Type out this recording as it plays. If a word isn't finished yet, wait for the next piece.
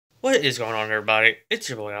What is going on, everybody? It's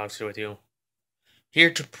your boy Alex here with you,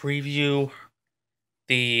 here to preview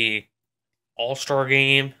the All-Star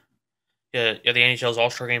game, the NHL's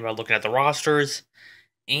All-Star game by looking at the rosters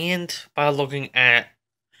and by looking at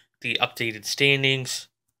the updated standings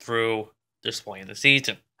through this point in the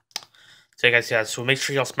season. So, so make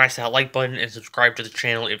sure y'all smash that like button and subscribe to the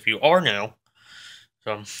channel if you are new.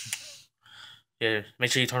 So,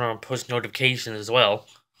 make sure you turn on post notifications as well.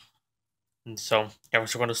 And so, we're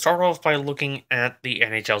going to start off by looking at the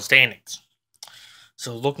NHL standings.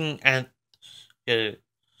 So looking at, uh,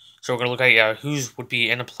 so we're gonna look at who's would be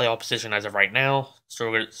in a playoff position as of right now. So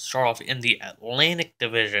we're gonna start off in the Atlantic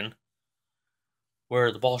Division,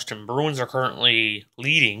 where the Boston Bruins are currently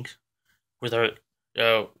leading with a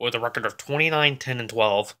record of 29, 10, and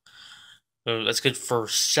 12. That's good for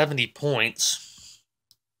 70 points.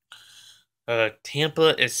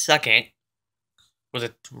 Tampa is second with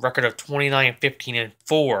a record of 29, 15, and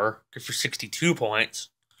 4, good for 62 points.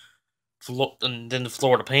 And then the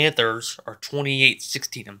Florida Panthers are 28,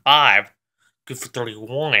 16, and 5, good for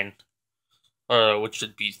 31, which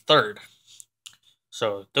should be third.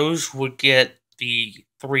 So those would get the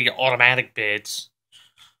 3 automatic bids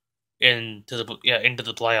into the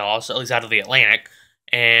playoffs, at least out of the Atlantic.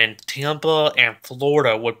 And Tampa and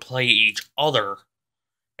Florida would play each other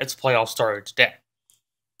as playoffs started today.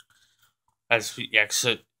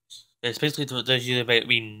 So it's basically those of you that might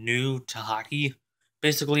be new to hockey.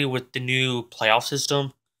 Basically, with the new playoff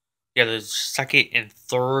system, the second and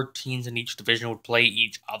third teams in each division would play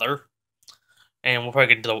each other, and we'll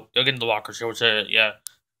probably get into the walkers here. Which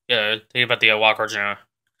think about the walkers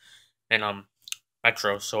and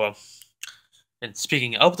Metro. So, and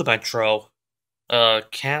speaking of the Metro,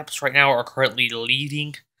 Caps right now are currently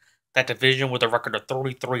leading that division with a record of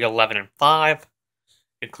 33, 11, and 5,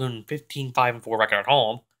 including 15, 5, and 4 record at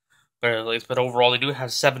home. But overall, they do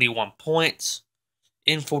have 71 points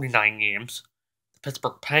in 49 games. The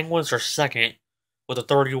Pittsburgh Penguins are second with a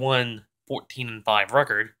 31, 14, and 5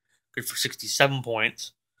 record, good for 67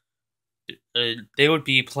 points. They would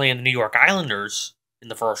be playing the New York Islanders in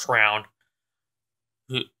the first round.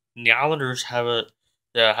 The Islanders have a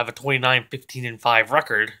 29, 15, and 5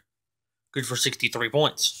 record, good for 63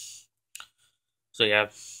 points. So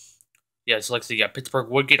so like I said, Pittsburgh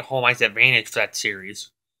would get home ice advantage for that series,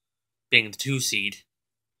 being the 2 seed,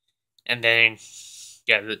 and then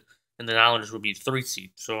and the Islanders would be the 3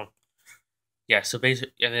 seed. So so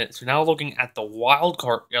basically, so now looking at the wild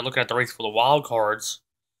card, looking at the race for the wild cards,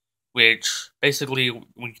 which basically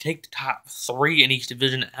when you take the top 3 in each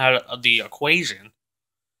division out of the equation,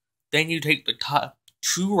 then you take the top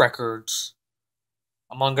 2 records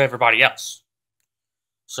among everybody else.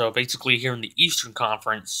 So basically, here in the Eastern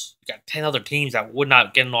Conference, you got 10 other teams that would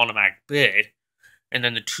not get an automatic bid, and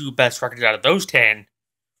then the 2 best records out of those 10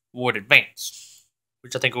 would advance,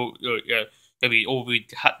 which I think will be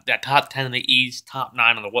that top 10 in the East, top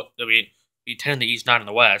 9 in the West. Be 10 in the East, 9 in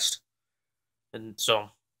the West, and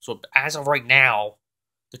so as of right now,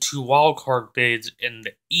 the 2 wildcard bids in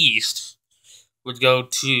the East would go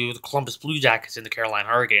to the Columbus Blue Jackets and the Carolina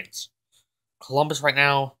Hurricanes. Columbus right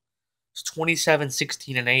now is 27,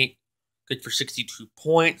 16, and 8, good for 62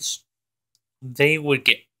 points. They would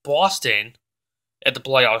get Boston at the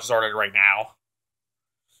playoffs started right now.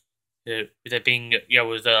 That being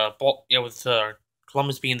with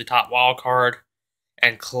Columbus being the top wild card,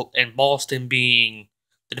 and Boston being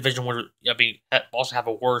the division where Boston have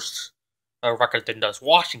a worse record than does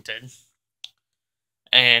Washington.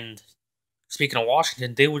 And speaking of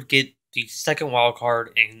Washington, they would get the second wild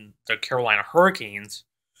card in the Carolina Hurricanes,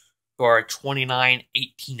 who are 29,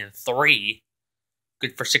 18, and 3,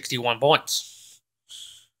 good for 61 points.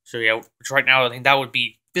 So which right now I think that would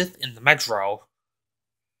be 5th in the Metro.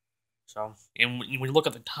 So, and when you look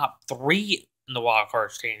at the top 3 in the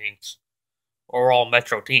wildcard standings, are all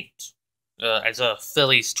Metro teams. As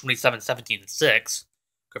Phillies 27, 17, and 6,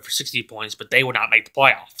 good for 60 points, but they would not make the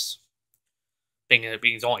playoffs, being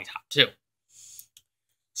only top 2.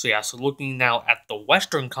 So looking now at the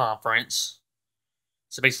Western Conference,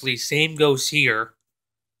 so basically same goes here.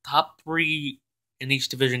 Top 3 in each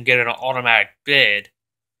division get an automatic bid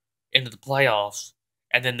into the playoffs,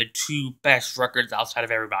 and then the 2 best records outside of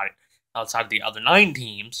the other 9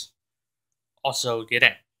 teams, also get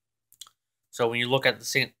in. So when you look at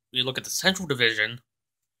the Central Division,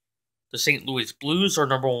 the St. Louis Blues are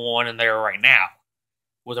number 1 in there right now,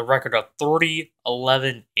 with a record of 30,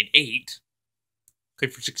 11, and 8,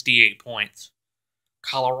 good for 68 points.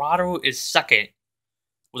 Colorado is second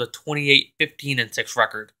with a 28, 15, and 6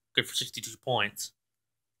 record, good for 62 points.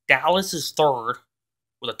 Dallas is third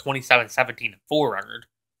with a 27, 17, and 4 record.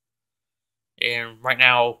 And right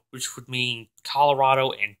now, which would mean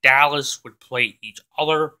Colorado and Dallas would play each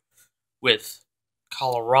other, with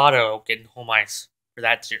Colorado getting home ice for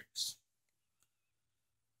that series.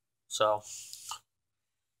 So,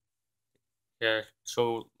 yeah.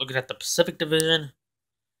 So looking at the Pacific Division,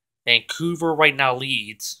 Vancouver right now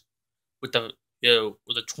leads with a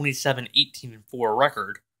 27-18-4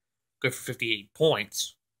 record, good for 58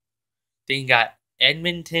 points. Then you got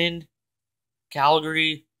Edmonton,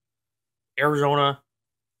 Calgary, Arizona,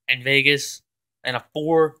 and Vegas, and a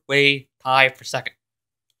 4-way tie for second.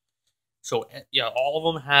 So yeah, all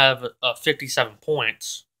of them have 57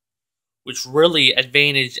 points, which really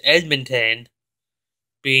advantaged Edmonton,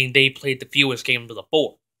 being they played the fewest games of the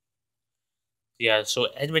 4. Yeah, so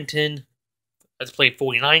Edmonton has played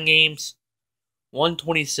 49 games, won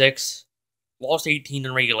 26, lost 18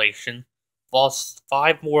 in regulation, lost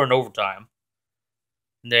 5 more in overtime.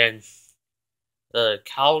 And then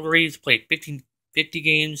Calgary's played 50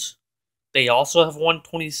 games. They also have won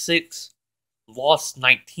 26, lost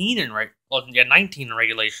 19 in 19 in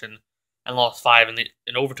regulation, and lost 5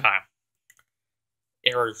 in overtime.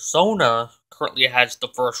 Arizona currently has the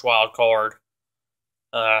first wild card,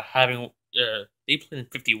 they played in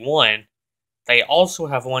 51. They also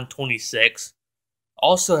have won 26,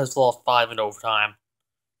 also has lost 5 in overtime,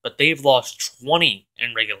 but they've lost 20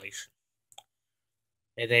 in regulation.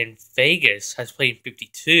 And then Vegas has played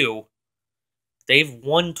 52. They've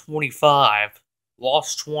won 25,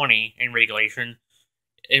 lost 20 in regulation,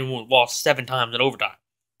 and lost 7 times in overtime.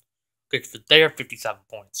 Good for their 57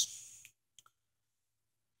 points.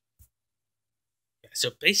 So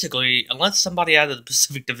basically, unless somebody out of the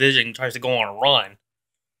Pacific Division tries to go on a run,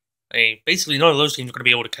 basically none of those teams are going to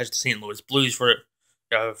be able to catch the St. Louis Blues for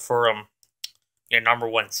number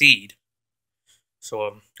 1 seed.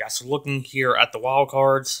 So so looking here at the wild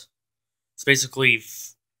cards, it's basically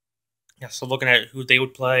so looking at who they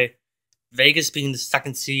would play, Vegas being the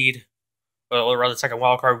 2nd seed, or rather second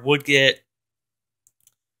wild card, would get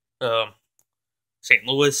St.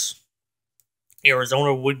 Louis.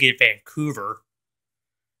 Arizona would get Vancouver.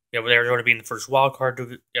 With Arizona being the first wild card,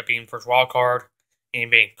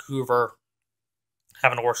 and Vancouver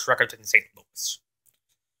having a worse record than St. Louis.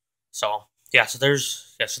 So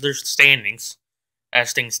there's the standings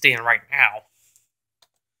as things stand right now.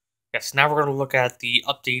 Yes, now we're going to look at the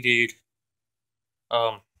updated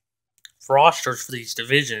rosters for these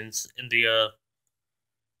divisions in the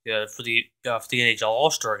for the NHL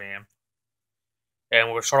All-Star game, and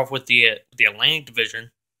we're going to start off with the Atlantic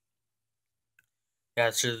Division.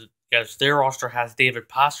 Their roster has David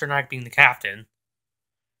Pastrnak being the captain,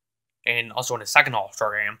 and also in his second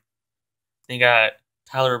All-Star game. Then you got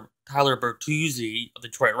Tyler Bertuzzi of the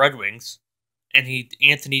Detroit Red Wings, and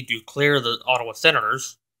Anthony Duclair of the Ottawa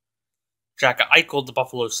Senators, Jack Eichel of the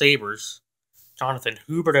Buffalo Sabres, Jonathan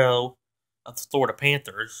Huberdeau of the Florida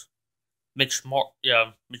Panthers, Mitch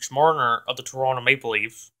Marner of the Toronto Maple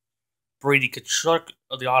Leafs, Brady Tkachuk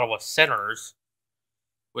of the Ottawa Senators,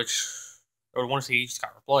 which I want to say he just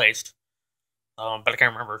got replaced, but I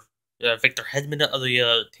can't remember. Victor Hedman of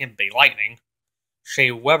the Tampa Bay Lightning,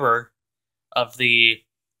 Shea Weber of the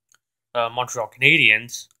Montreal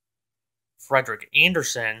Canadiens, Frederick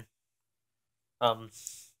Anderson of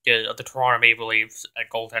the Toronto Maple Leafs at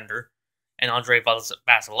goaltender, and Andrei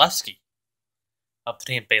Vasilevsky of the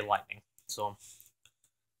Tampa Bay Lightning. So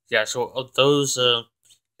of those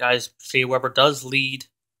guys, Shea Weber does lead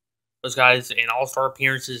those guys in All-Star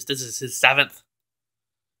appearances. This is his 7th.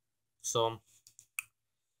 So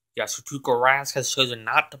Tuukka Rask has chosen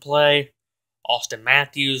not to play. Austin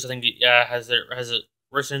Matthews, I think, has a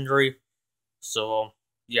wrist injury. So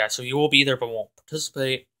he will be there but won't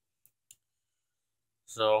participate.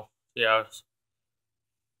 So as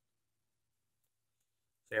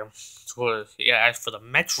for the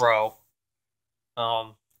Metro,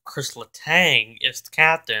 Chris Letang is the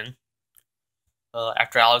captain.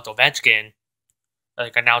 After Alex Ovechkin,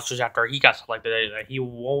 announced just after he got selected that he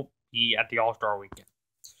won't be at the All-Star weekend.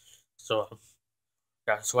 So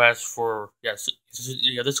as for this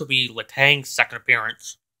will be Letang's second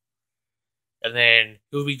appearance, and then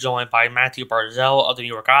he'll be joined by Matthew Barzal of the New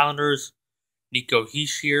York Islanders, Nico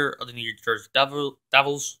Hischier of the New Jersey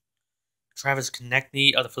Devils, Travis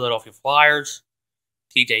Konechny of the Philadelphia Flyers,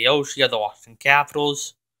 TJ Oshie of the Washington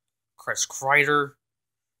Capitals, Chris Kreider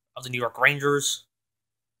of the New York Rangers,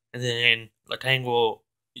 and then Letang will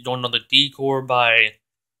be joined on the D-Corps by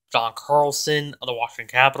John Carlson of the Washington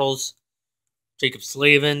Capitals, Jacob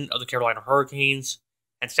Slavin of the Carolina Hurricanes,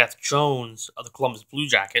 and Seth Jones of the Columbus Blue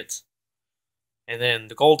Jackets. And then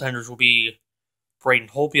the goaltenders will be Braden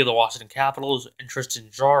Holtby of the Washington Capitals and Tristan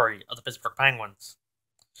Jarry of the Pittsburgh Penguins.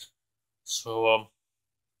 So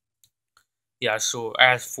yeah. So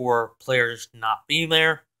as for players not being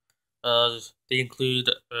there, they include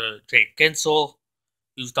Jake Gensel,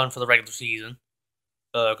 who's done for the regular season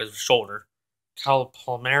because of his shoulder. Kyle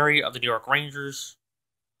Palmieri of the New York Rangers,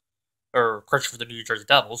 or correction, for the New Jersey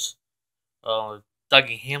Devils.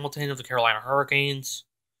 Dougie Hamilton of the Carolina Hurricanes.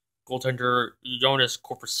 Goaltender Jonas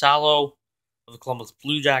Corposalo of the Columbus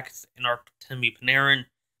Blue Jackets, and Artemi Panarin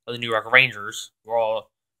of the New York Rangers were all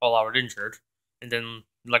out injured. And then,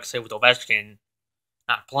 like I say, with Ovechkin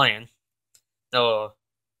not playing,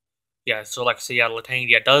 yeah. So like I say, yeah,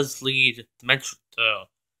 Latania does lead the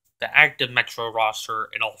active Metro roster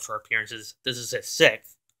in All-Star appearances. This is his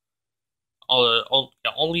 6th.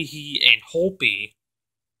 Only he and Holtby,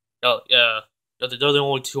 they're the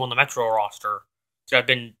only 2 on the Metro roster that have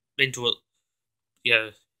been to it.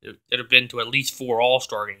 Yeah, that have been to at least 4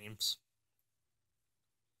 All-Star games.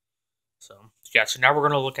 So yeah, so now we're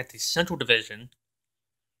gonna look at the Central Division,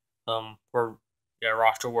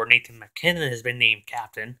 roster where Nathan McKinnon has been named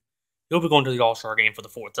captain. He'll be going to the All-Star game for the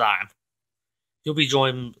 4th time. He'll be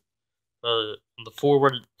joined on the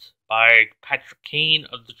forward by Patrick Kane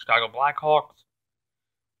of the Chicago Blackhawks.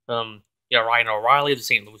 Ryan O'Reilly of the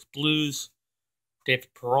St. Louis Blues.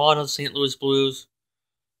 David Perron of the St. Louis Blues.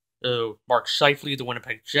 Mark Scheifele of the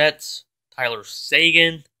Winnipeg Jets. Tyler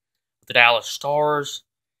Seguin of the Dallas Stars.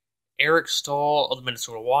 Eric Stahl of the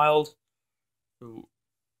Minnesota Wild.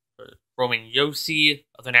 Roman Josi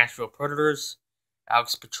of the Nashville Predators.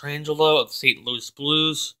 Alex Pietrangelo of the St. Louis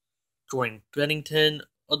Blues. Jordan Bennington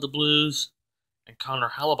of the Blues. And Connor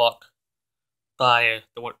Hellebuck by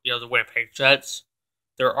the Winnipeg Jets.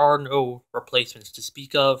 There are no replacements to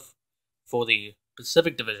speak of for the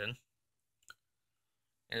Pacific Division.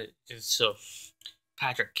 And so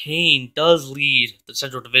Patrick Kane does lead the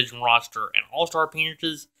Central Division roster in All-Star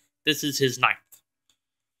appearances. This is his 9th.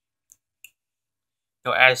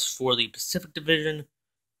 Now, as for the Pacific Division,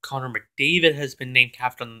 Connor McDavid has been named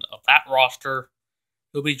captain of that roster.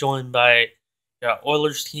 He'll be joined by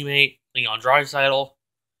Oilers teammate Leon Draisaitl,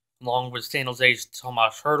 along with San Jose's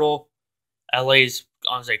Tomas Hertl, LA's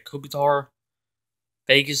Anze Kopitar,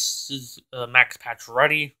 Vegas' Max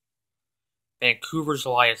Pacioretty, Vancouver's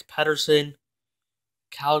Elias Pettersson,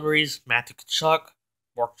 Calgary's Matthew Tkachuk,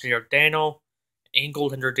 Mark Giordano, and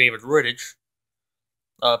goaltender David Rittich.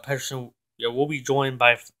 Pettersson will be joined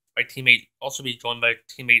by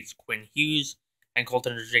teammates Quinn Hughes and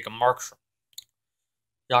goaltender Jacob Markstrom.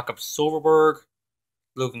 Jakob Silverberg,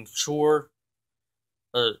 Logan Shore,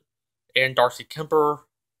 and Darcy Kemper,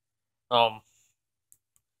 will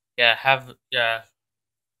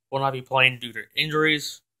not be playing due to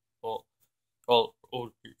injuries.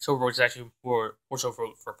 Silverberg is actually more so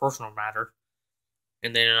for personal matter.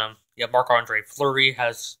 And then Marc-Andre Fleury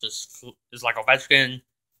is like Ovechkin,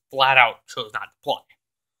 flat out chose not to play.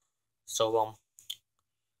 So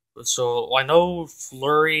I know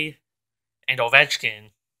Fleury and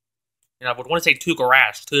Ovechkin, and I would want to say Tuukka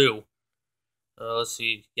Rask too. Let's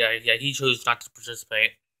see. Yeah, he chose not to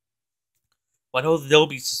participate. Well, I know they'll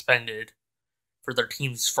be suspended for their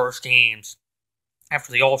team's first games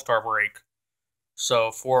after the All-Star break.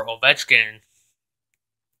 So for Ovechkin,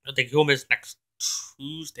 I think he'll miss next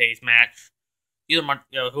Tuesday's match.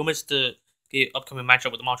 He'll miss the upcoming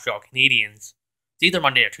matchup with the Montreal Canadiens. It's either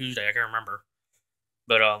Monday or Tuesday, I can't remember.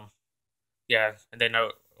 But and then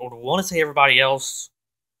I would want to say everybody else,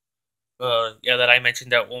 that I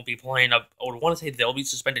mentioned that won't be playing. I would want to say they'll be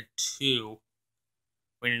suspended too.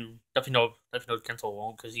 I mean, definitely no Kensel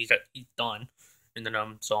won't, because he's done. And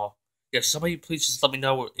then somebody please just let me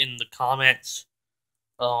know in the comments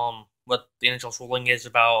what the NHL's ruling is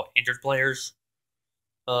about injured players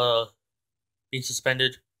being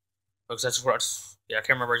suspended, because that's what I can't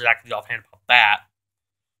remember exactly offhand about that.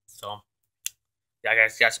 So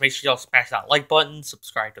guys, make sure y'all smash that like button,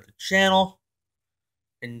 subscribe to the channel,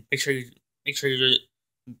 and make sure you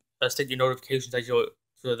set your notifications so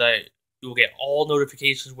that you will get all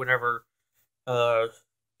notifications whenever whenever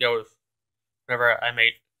I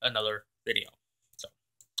make another video. So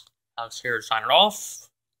Alex here signing off.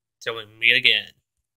 Till we meet again.